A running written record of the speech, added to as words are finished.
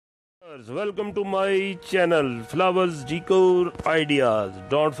Welcome to my channel Flowers Decor Ideas.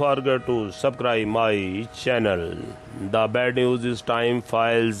 Don't forget to subscribe my channel. The bad news is time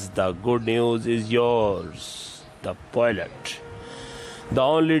files, the good news is yours. The pilot. The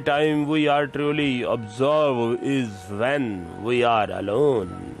only time we are truly observed is when we are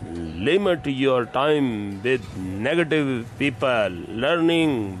alone. Limit your time with negative people,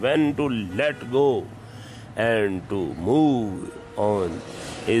 learning when to let go and to move on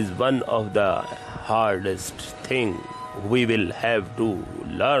is one of the hardest thing we will have to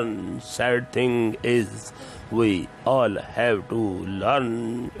learn. Sad thing is we all have to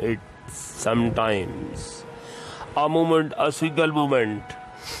learn it sometimes. A single moment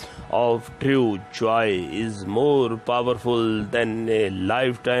of true joy is more powerful than a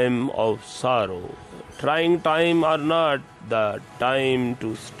lifetime of sorrow. Trying time or not the time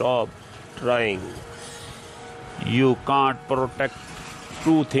to stop trying. You can't protect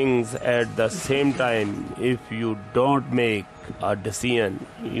two things at the same time. If you don't make a decision,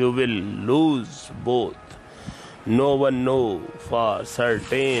 you will lose both. No one knows for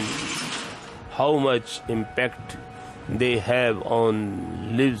certain how much impact they have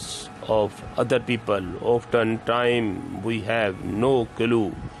on lives of other people. Oftentimes we have no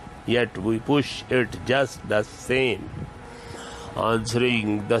clue, yet we push it just the same.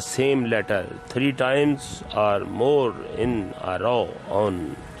 Answering the same letter 3 times or more in a row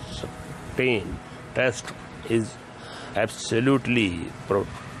on Spain test is absolutely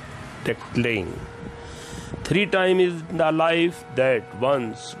protecting. 3 times is the life that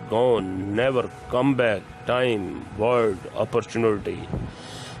once gone, never come back. Time, word, opportunity.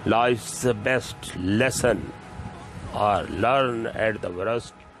 Life's best lesson are learned at the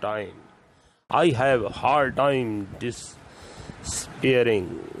worst time. I have a hard time spearing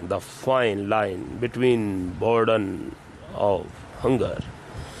the fine line between boredom of hunger.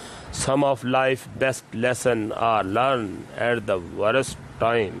 Some of life's best lessons are learned at the worst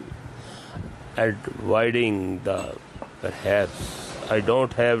time. Avoiding the perhaps I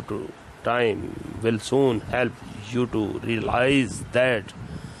don't have to time will soon help you to realize that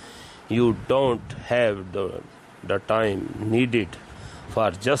you don't have the time needed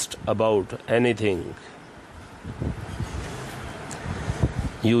for just about anything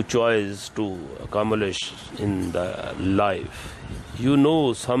you choose to accomplish in the life. You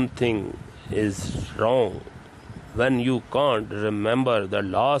know something is wrong when you can't remember the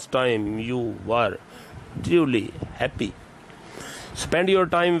last time you were truly happy. Spend your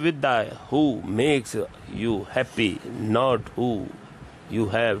time with the who makes you happy, not who you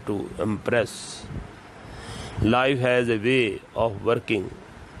have to impress. Life has a way of working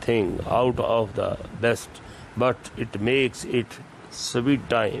thing out of the best, but it makes it sweet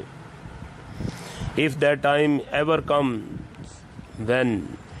time. If that time ever comes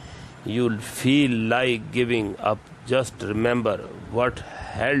when you'll feel like giving up, just remember what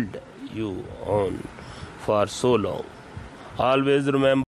held you on for so long. Always remember